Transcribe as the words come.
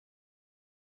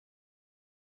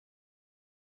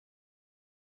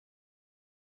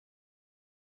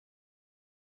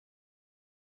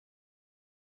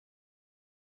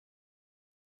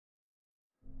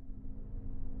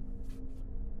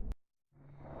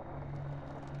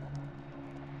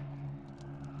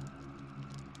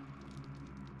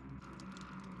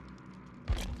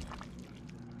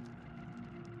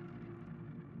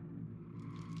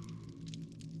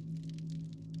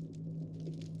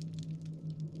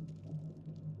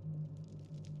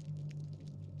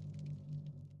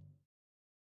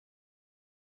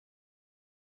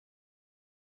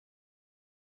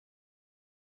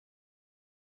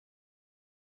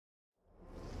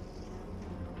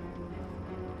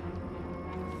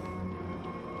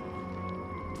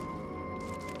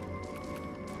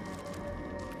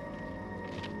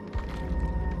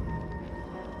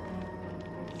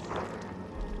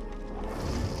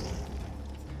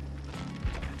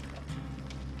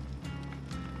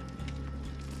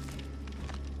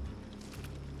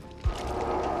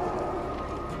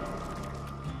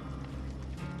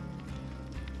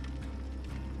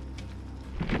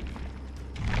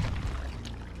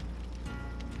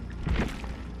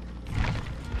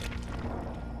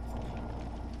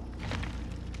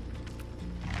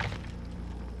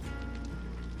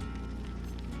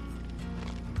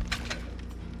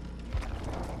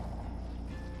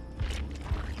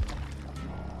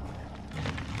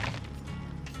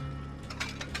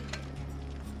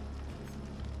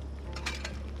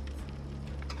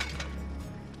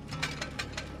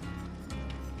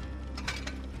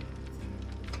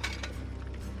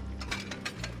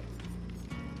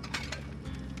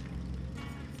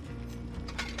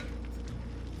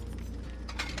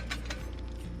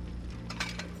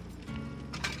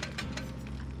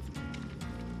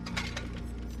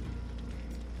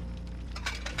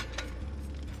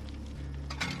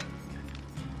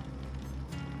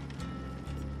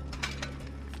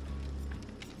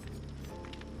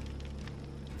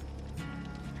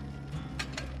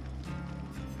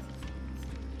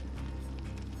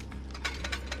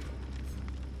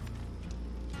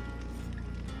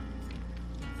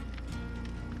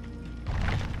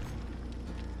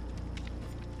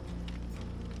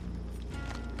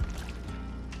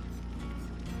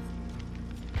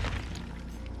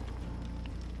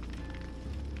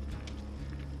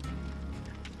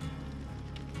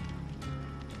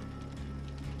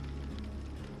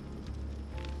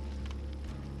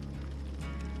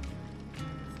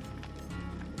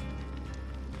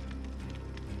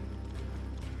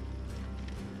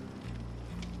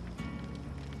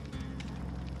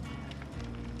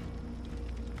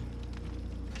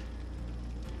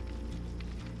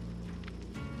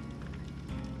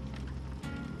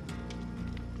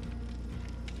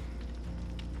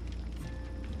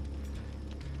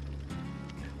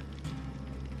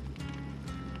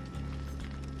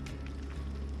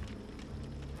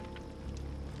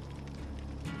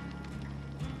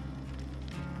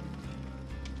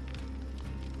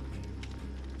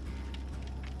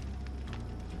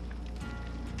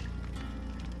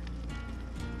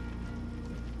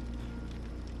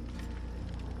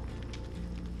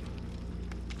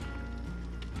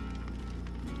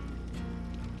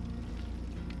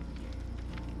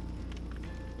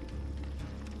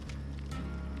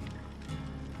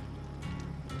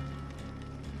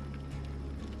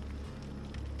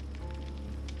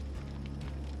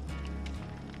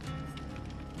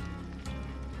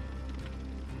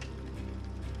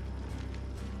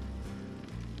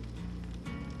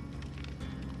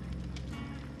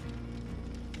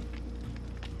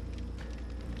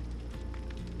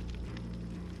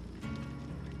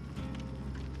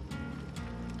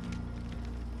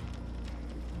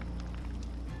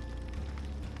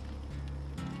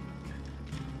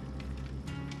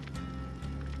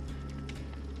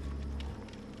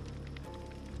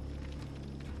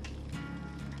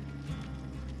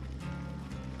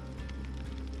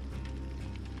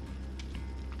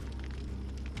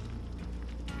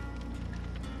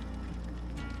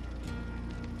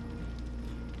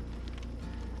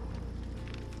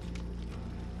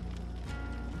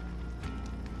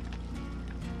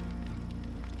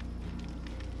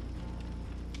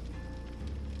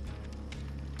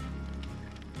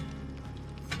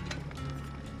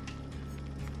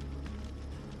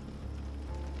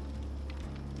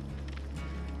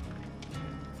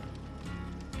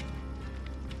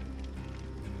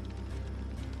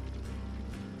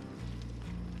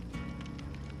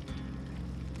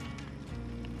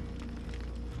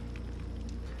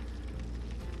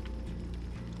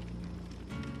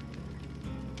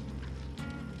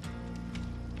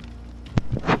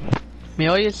¿Me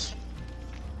oyes?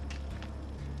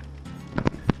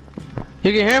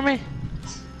 You can hear me?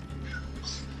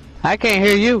 I can't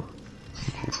hear you.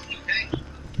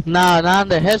 Nah, not on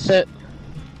the headset.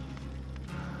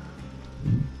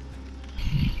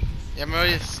 ¿Ya me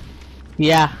oyes?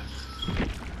 Yeah.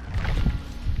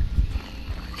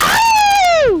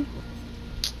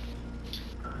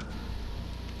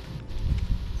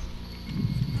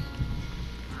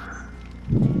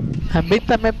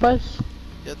 Invítame, pues.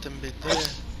 Ya te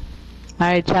invité.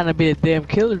 I ain't trying to be a damn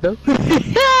killer, though. Para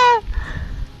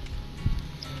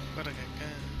que acá.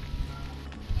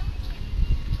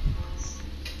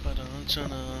 But I'm trying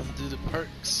to do the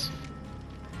perks.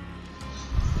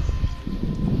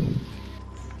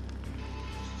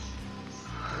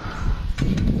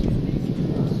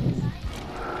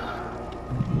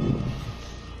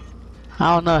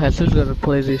 I don't know. Jesus gonna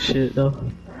play this shit, though.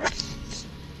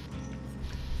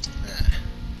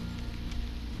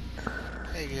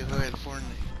 Hay que jugar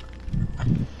Fortnite.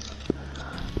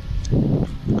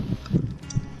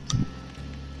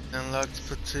 Unlocks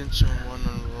potential one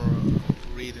on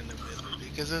reading ability.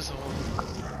 Because that's a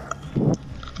whole.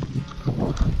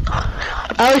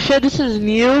 Oh shit, this is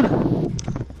new.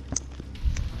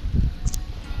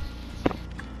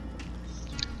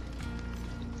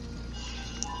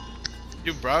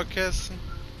 You broadcasting?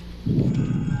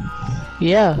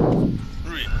 Yeah.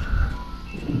 Read.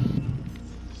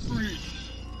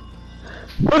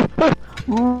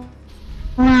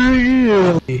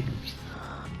 Really?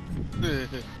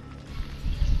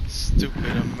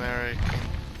 Stupid American.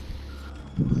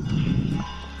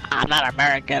 I'm not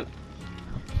American.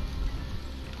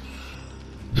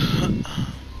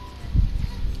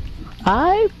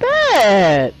 I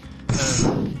bet.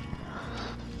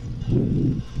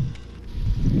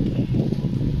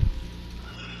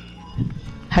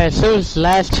 Jesus,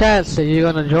 last chance that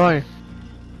you're gonna join.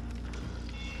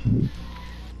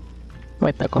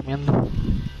 Wait, está comiendo.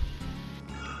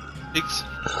 Pigs.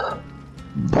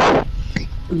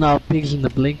 No, pigs in the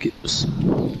blankets.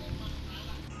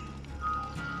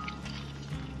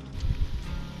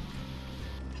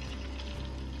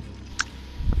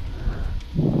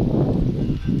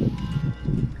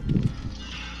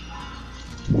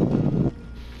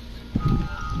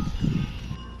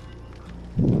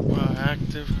 Well,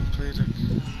 active completed.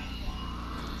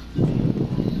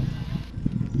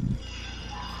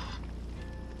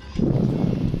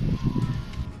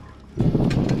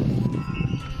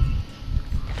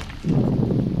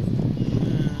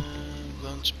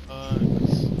 Lunchbox.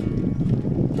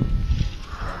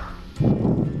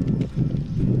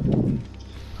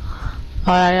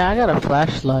 Oh yeah, I got a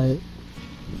flashlight.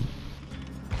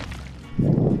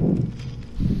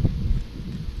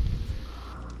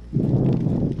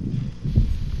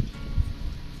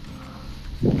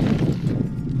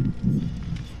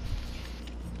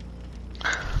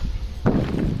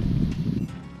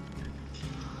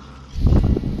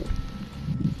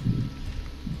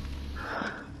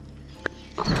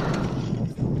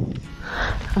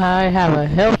 I have a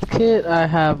health kit, I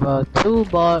have a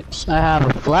toolbox, I have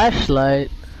a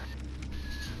flashlight,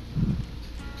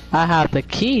 I have the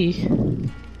key.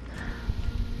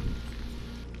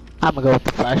 I'm gonna go with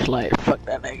the flashlight. Fuck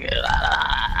that nigga.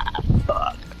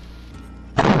 Fuck.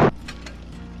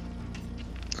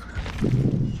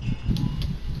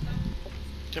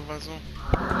 ¿Qué pasó?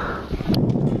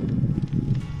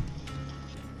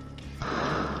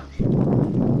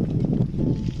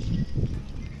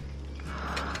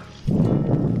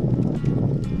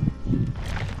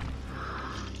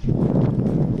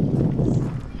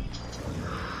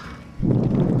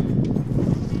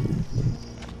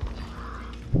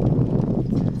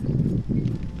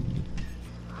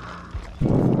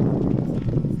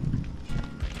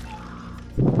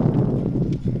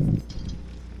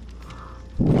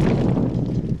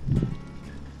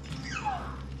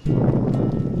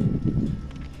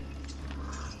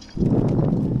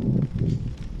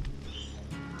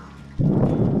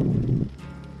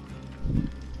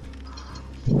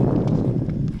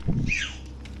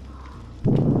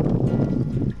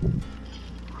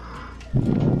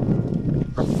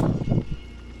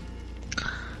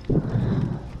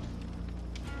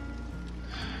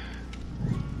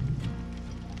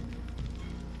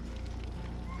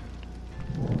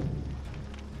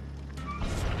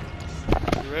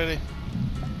 You ready?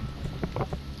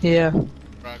 Yeah.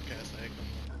 Broadcast.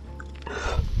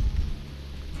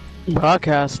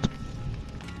 Broadcast.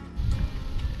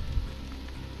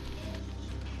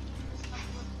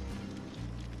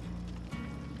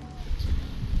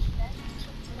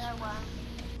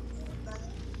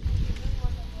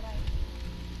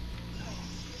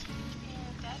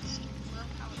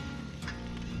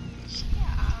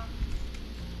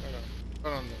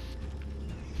 Hold on.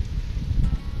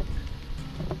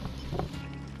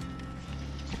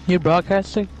 You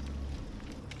broadcasting?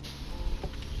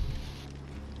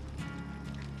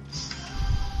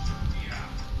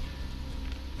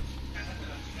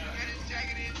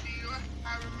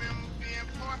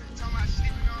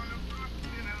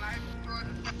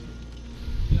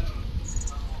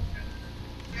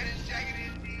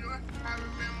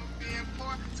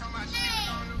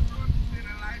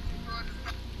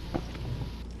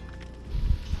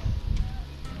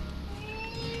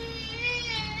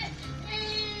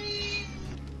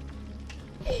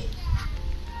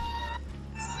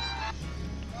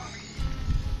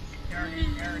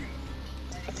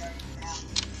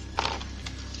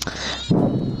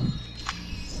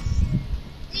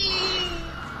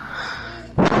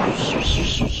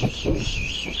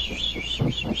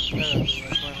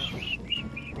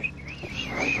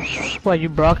 What, you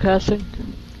broadcasting?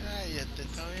 Cállate,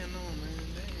 todavía no, man.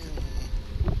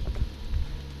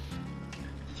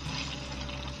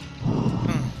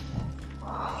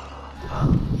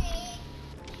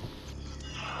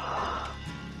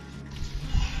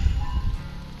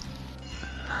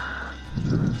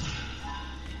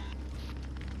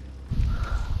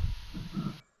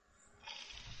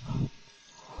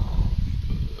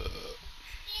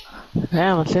 Damn.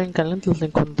 Damn, así en caliente se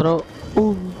encontró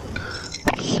un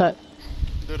set.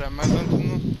 Dude, más antes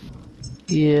no.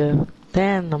 Yeah.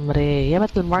 Damn, hombre,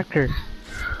 llévate el marker.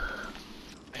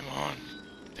 I'm on.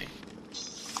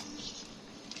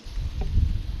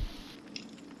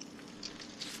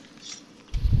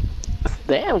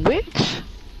 Damn, bitch.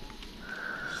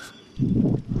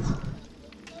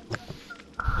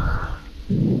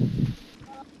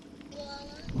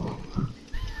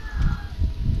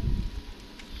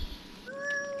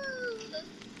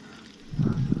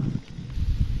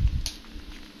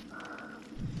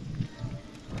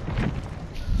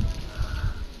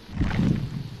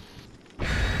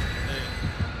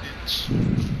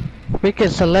 We can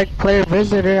select player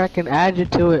visitor, I can add you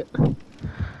to it.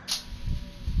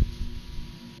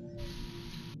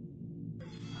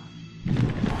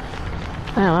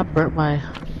 Damn, I burnt my...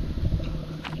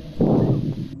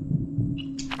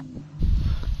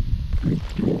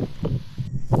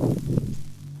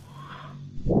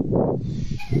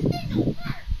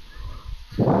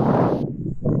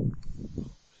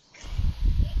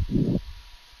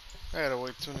 I gotta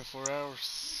wait 24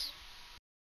 hours.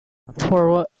 For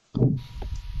what?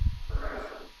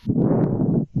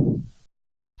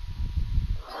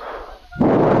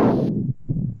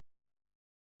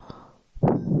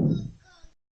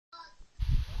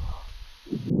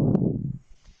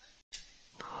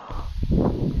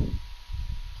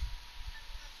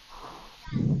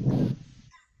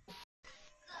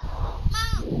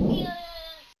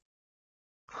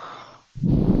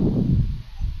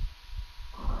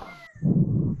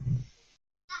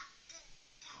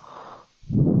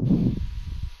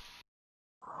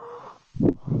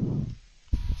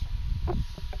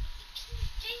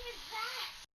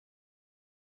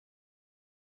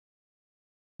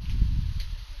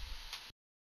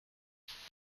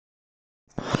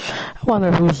 I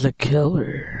wonder who's the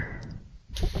killer.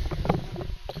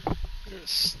 You're a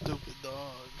stupid dog.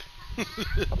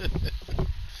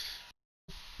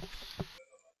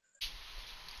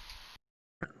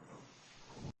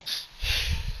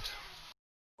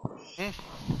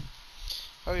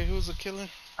 Okay, who's the killer?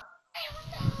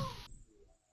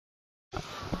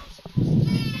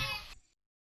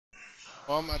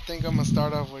 Well, I think I'm gonna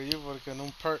start off with you, porque en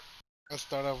un part, I'll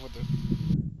start off with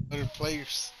the other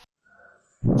players.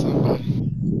 Somebody.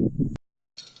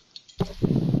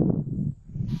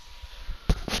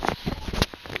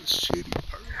 Shitty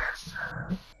parts.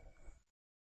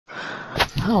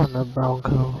 I don't know,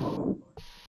 Bronco.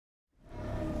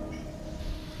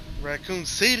 Raccoon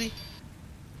City.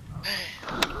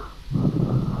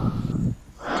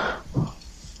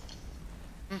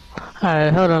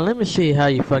 Alright, hold on, let me see how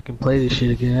you fucking play this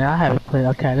shit again. I haven't played.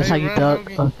 Okay, that's How how you you run, duck.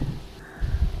 Hoagie? Okay.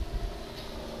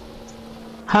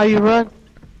 How you run?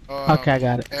 Oh, Okay, I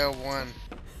got it. L1.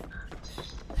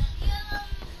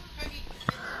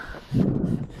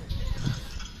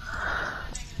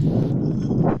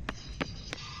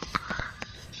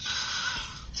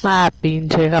 Ah,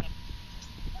 pinche rap.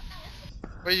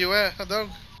 Where you at, dog?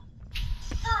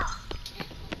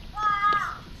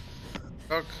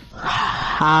 Dog.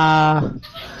 Ah,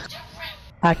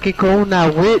 aquí con una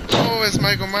witch. Oh, it's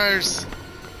Michael Myers.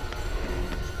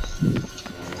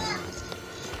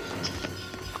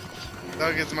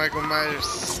 Dog, it's Michael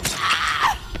Myers.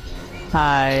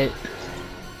 Alright.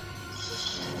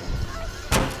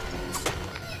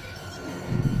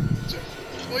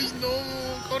 ¡Ay, no!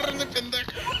 ¡Córrele,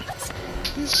 pendejo!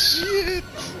 ¡Shit!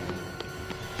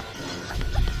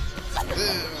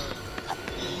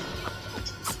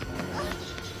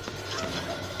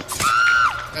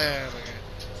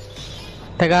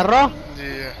 ¿Te agarró?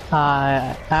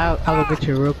 Yeah. I'll go get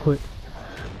you real quick.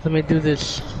 Let me do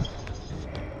this.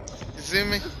 You see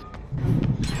me?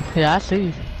 Yeah, I see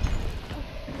you.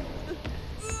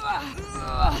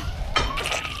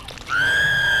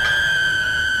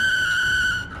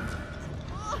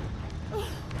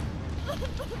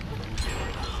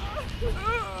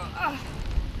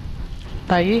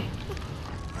 ¿Está allí?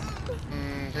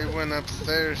 He went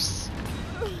upstairs.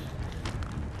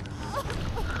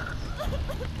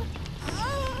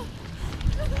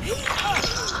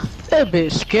 That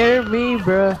bitch scared me,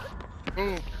 bruh.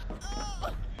 Ooh.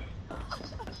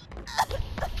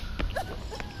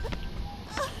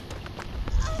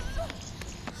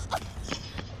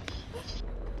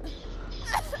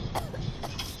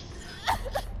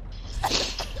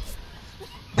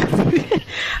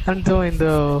 I'm doing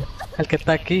el que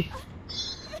está aquí.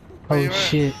 Where Oh you at?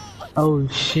 shit. Oh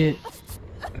shit.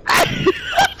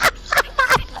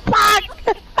 Fuck!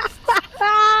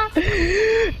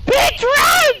 Bitch,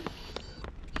 run!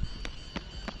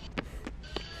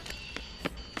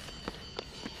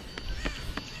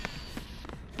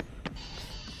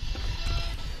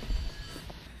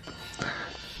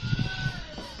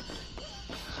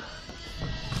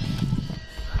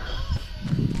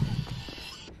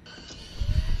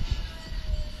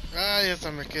 Ay,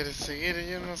 esta me quiere seguir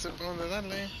y yo no sé por dónde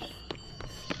darle.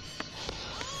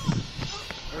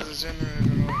 Where's the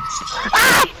generator noise?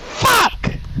 Ah! Fuck!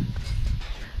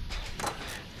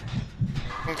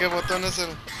 ¿Con qué botón es el...?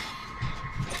 Ahí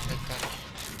está.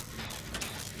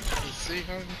 ¿Y sí,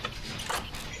 Harvey?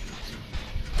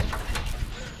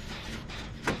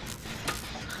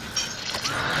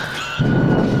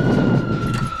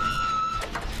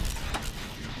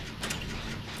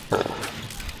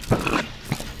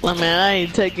 Well, man, I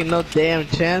ain't taking no damn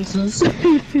chances.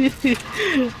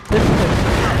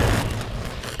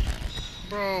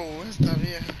 Bro, esta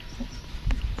vieja.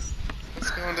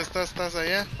 Es que ¿dónde estás? ¿Estás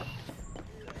allá?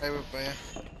 Ahí voy para allá.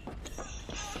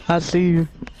 I see you.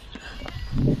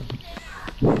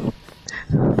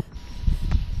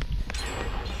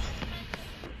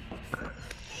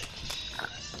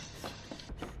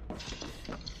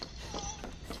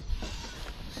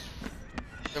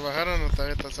 ¿Te bajaron o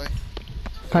todavía estás ahí?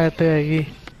 Todavía estoy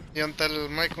aquí. ¿Y dónde está el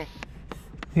Michael?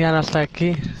 Ya no está aquí.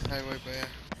 Ahí voy para allá.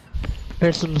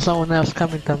 There's someone else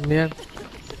coming también.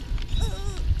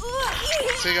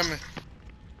 Sígame.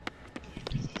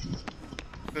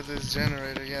 With this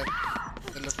generator, ya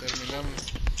lo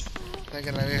terminamos. Ya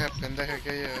que la vieja pendeja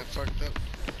que ella fucked up.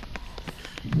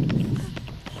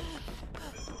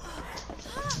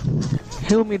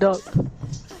 Heal me, dog.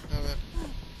 A ver.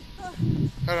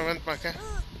 Ahora ven para acá.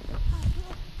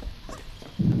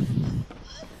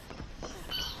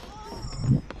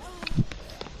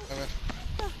 A ver.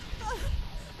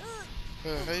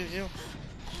 Hey, you.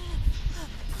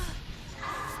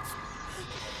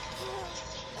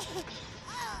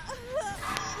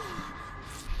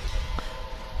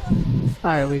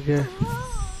 Alright, we good.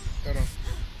 Hold on.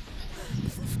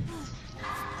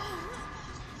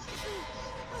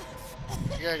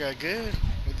 You guy got good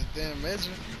with the damn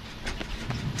measure.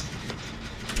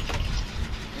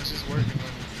 It's just working on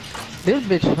it. This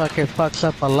bitch fucking fucks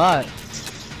up a lot.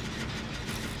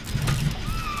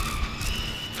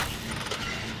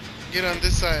 Get on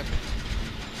this side.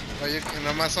 Oh, you can,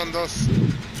 nomás son dos.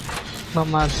 No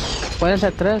más. Puede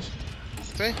ser tres.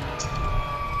 ¿Sí?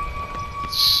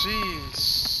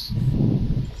 Sheesh.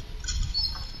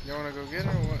 You wanna go get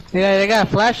her or what? Mira, llega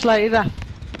flashlight, mira.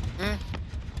 Hmm?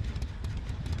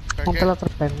 Ponte la otra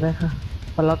pendeja.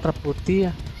 Para la otra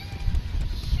putilla.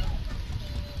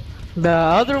 The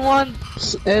other one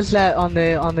is that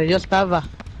donde yo estaba.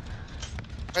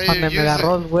 How you Donde me use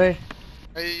agarró el güey. it?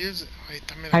 How you use it? Ahí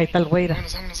está, mira. Ahí está el güey.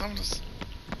 Vámonos, vámonos, vámonos.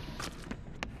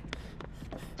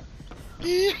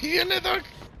 Y viene, dog.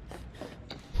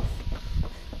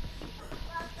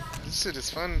 This shit is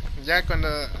fun. Ya cuando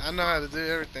I know how to do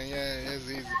everything, yeah, it's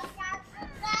easy.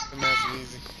 It's más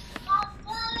easy.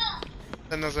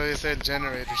 No sabía hacer el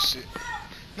generator shit.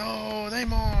 No,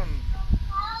 Damon.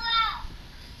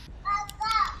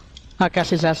 Acá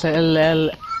sí se hace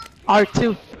el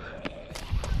R2.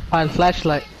 Al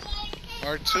flashlight.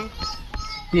 R2?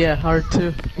 Yeah,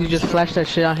 R2. You just flash that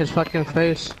shit on his fucking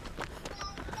face.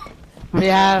 We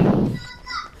have...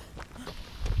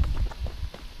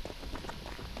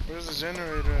 Where's the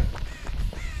generator at?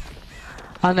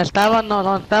 Donde estaba, no,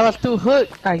 donde estabas tú, Hook,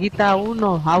 aquí está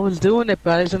uno. I was doing it,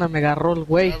 pero a veces no me agarró el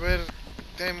güey. A ver,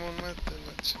 Damon, mete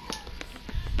la chingada.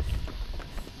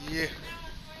 Yeah.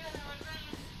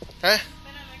 ¿Eh?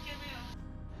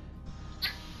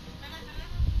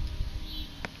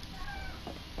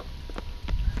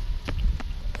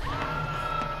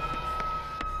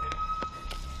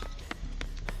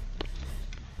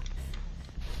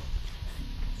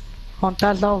 ¿Dónde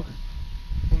está el dog?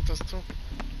 ¿Dónde estás tú?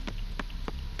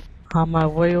 On my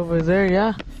way over there,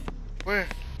 ya. Where?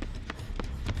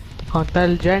 ¿Dónde está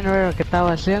el generator que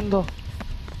estaba haciendo?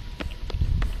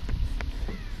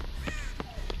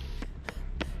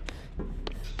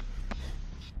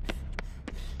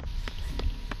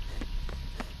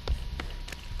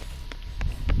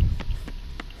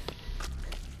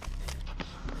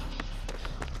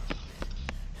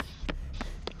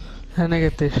 That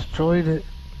nigga destroyed it.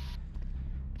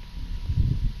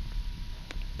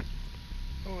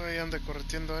 Oh, ahí anda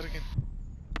correteando a alguien.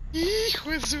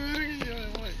 Hijo de su verga, ya me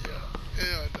voy, ya.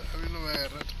 A mí no me va a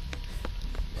agarrar.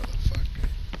 Motherfucker.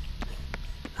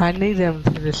 I need them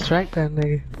to distract that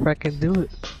nigga if I can do it.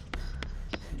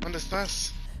 ¿Dónde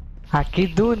estás? I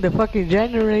keep doing the fucking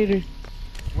generator.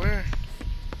 Where?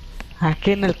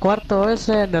 Aquí en el cuarto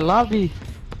ese, en el lobby.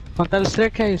 ¿Dónde está el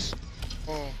staircase?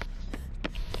 Oh.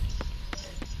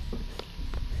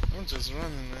 I'm just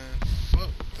running, man.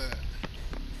 Fuck that.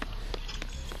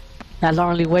 That's the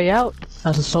only way out.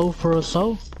 That's a soul for a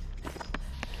soul.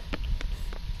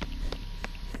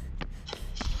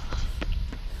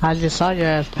 I just saw your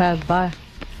ass pass by.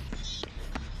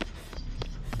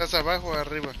 ¿Estás abajo o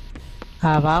arriba?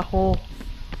 Abajo.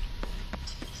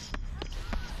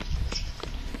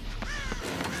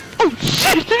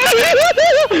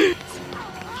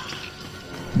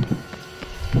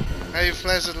 How you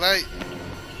flash the light?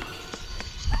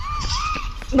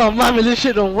 No, mommy, this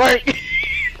shit don't work.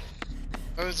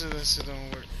 How is it that shit don't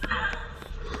work?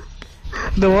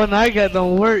 The one I got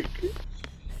don't work.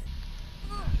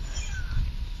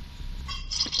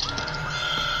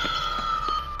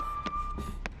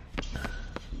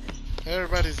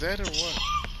 Everybody's dead or what?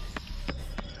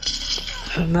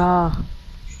 No.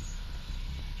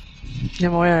 Ya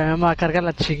me voy a cargar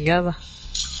la chingada.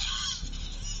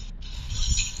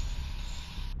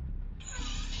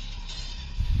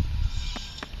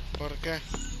 ¿Por qué?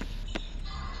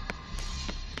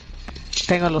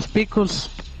 Tengo los pickles.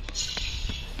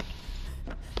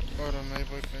 Ahora no, ahí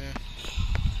voy para allá.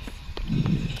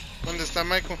 ¿Dónde está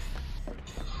Michael?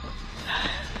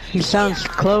 He sounds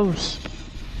close.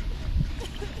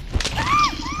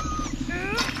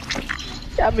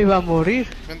 Ya me iba a morir.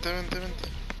 Vente, vente, vente.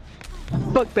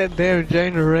 Fuck that damn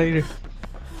generator.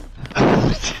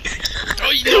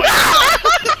 ¡Ay, no!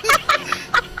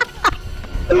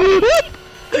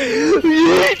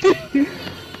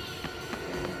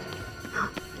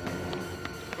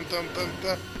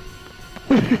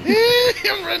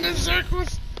 I'm running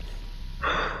circles.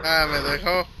 Ah, me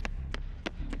dejó.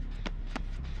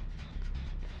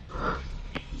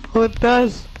 What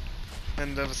does?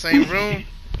 In the same room.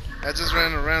 I just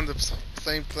ran around the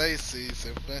same place. See, so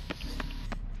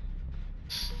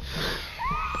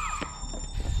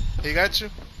he got you?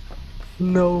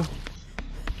 No.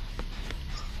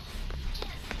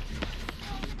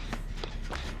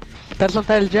 That's not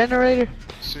el generator?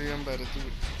 Sí, I'm about to do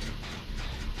it.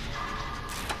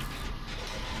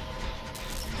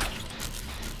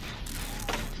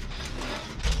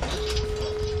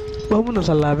 Vámonos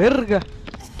a la verga.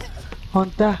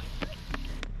 ¿Dónde está?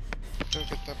 Creo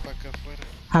que está para acá afuera.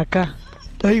 Acá.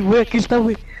 Ay, güey, aquí está,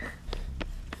 güey.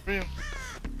 Real.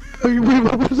 Ay, güey,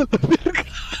 vamos a la verga.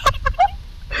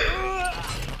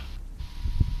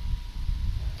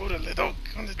 Púrale, Doc.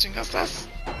 ¿Dónde chingas estás?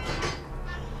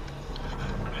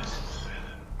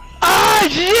 Ah,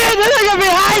 shit, that nigga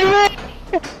behind me.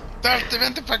 Darte,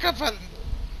 vente para acá, para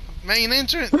main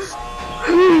entrance.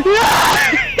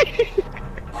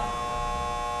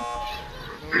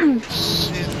 Oh,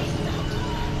 shit.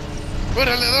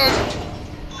 Púrale, Doc.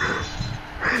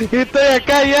 Estoy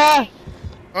acá ya.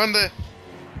 ¿Dónde?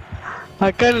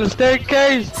 Acá en el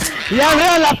staircase. ¡Ya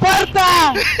abrió la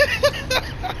puerta!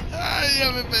 Ay,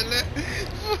 ya me peleé.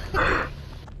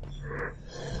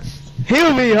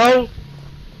 Heal me, ho.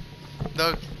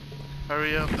 Doc,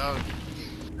 hurry up, Doc.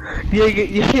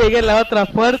 Llegué a la otra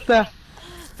puerta.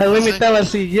 El güey me Sí. estaba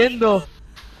siguiendo.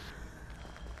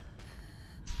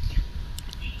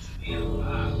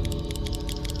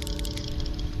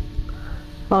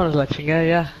 Vámonos a la chingada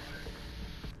ya.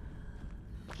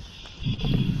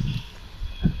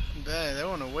 Dad, they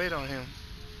wanna wait on him.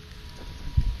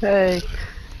 Hey.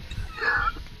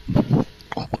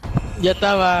 Ya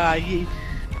estaba allí.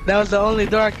 That was the only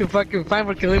door I could fucking find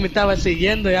porque Luis me estaba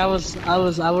siguiendo y I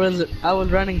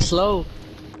was running slow.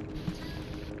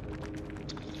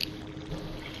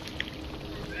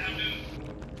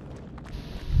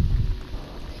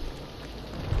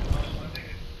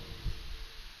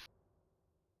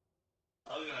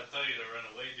 I was gonna tell you to run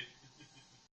away, dude.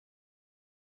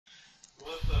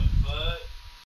 What the fuck?